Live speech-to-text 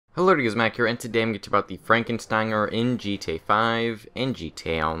Hello, it is Mac here, and today I'm going to talk about the Franken Stange in GTA 5 and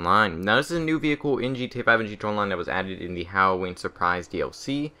GTA Online. Now, this is a new vehicle in GTA 5 and GTA Online that was added in the Halloween Surprise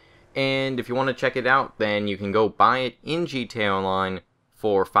DLC, and if you want to check it out, then you can go buy it in GTA Online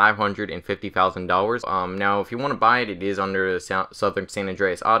for $550,000. Now, if you want to buy it, it is under the Southern San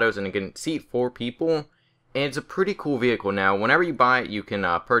Andreas Autos, and it can seat 4 people. And it's a pretty cool vehicle. Now, whenever you buy it, you can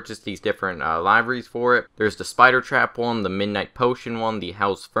purchase these different liveries for it. There's the Spider Trap one, the Midnight Potion one, the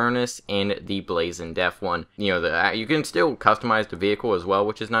Hell's Furnace, and the Blazing Death one. You know, you can still customize the vehicle as well,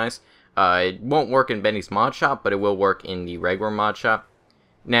 which is nice. It won't work in Benny's mod shop, but it will work in the regular mod shop.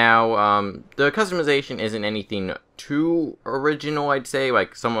 Now, the customization isn't anything too original, I'd say.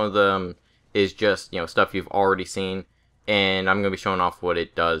 Like, some of them is just, stuff you've already seen. And I'm going to be showing off what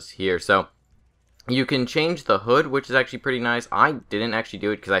it does here. So, you can change the hood, which is actually pretty nice. I didn't actually do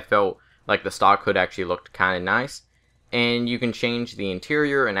it because I felt like the stock hood actually looked kind of nice. And you can change the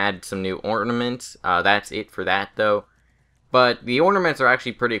interior and add some new ornaments. That's it for that, though. But the ornaments are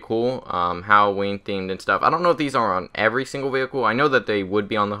actually pretty cool, Halloween themed and stuff. I don't know if these are on every single vehicle. I know that they would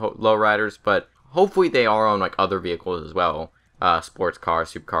be on the lowriders, but hopefully they are on like other vehicles as well. Sports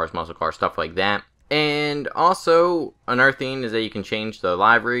cars, supercars, muscle cars, stuff like that. And also, another thing is that you can change the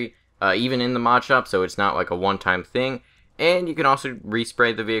livery. Even in the mod shop, so it's not like a one-time thing. And you can also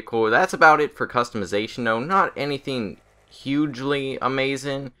respray the vehicle. That's about it for customization, though. Not anything hugely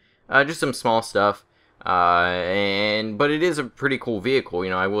amazing. Just some small stuff. But it is a pretty cool vehicle,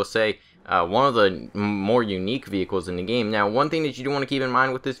 I will say. One of the more unique vehicles in the game. Now, one thing that you do want to keep in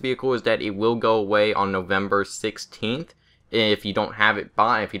mind with this vehicle is that it will go away on November 16th. If you don't have it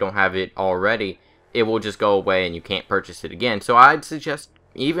if you don't have it already, it will just go away and you can't purchase it again. So I'd suggest,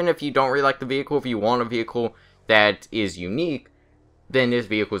 even if you don't really like the vehicle, if you want a vehicle that is unique, then this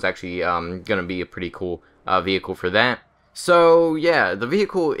vehicle is actually going to be a pretty cool vehicle for that. So, yeah, the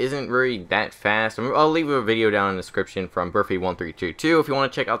vehicle isn't really that fast. I'll leave a video down in the description from Burfy1322 if you want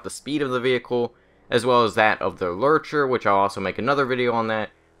to check out the speed of the vehicle, as well as that of the Lurcher, which I'll also make another video on that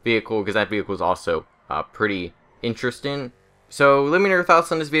vehicle, because that vehicle is also pretty interesting. So, let me know your thoughts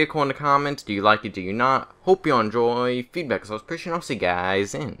on this vehicle in the comments. Do you like it? Do you not? Hope you enjoy. Feedback is always appreciated. I'll see you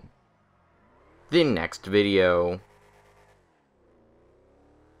guys in the next video.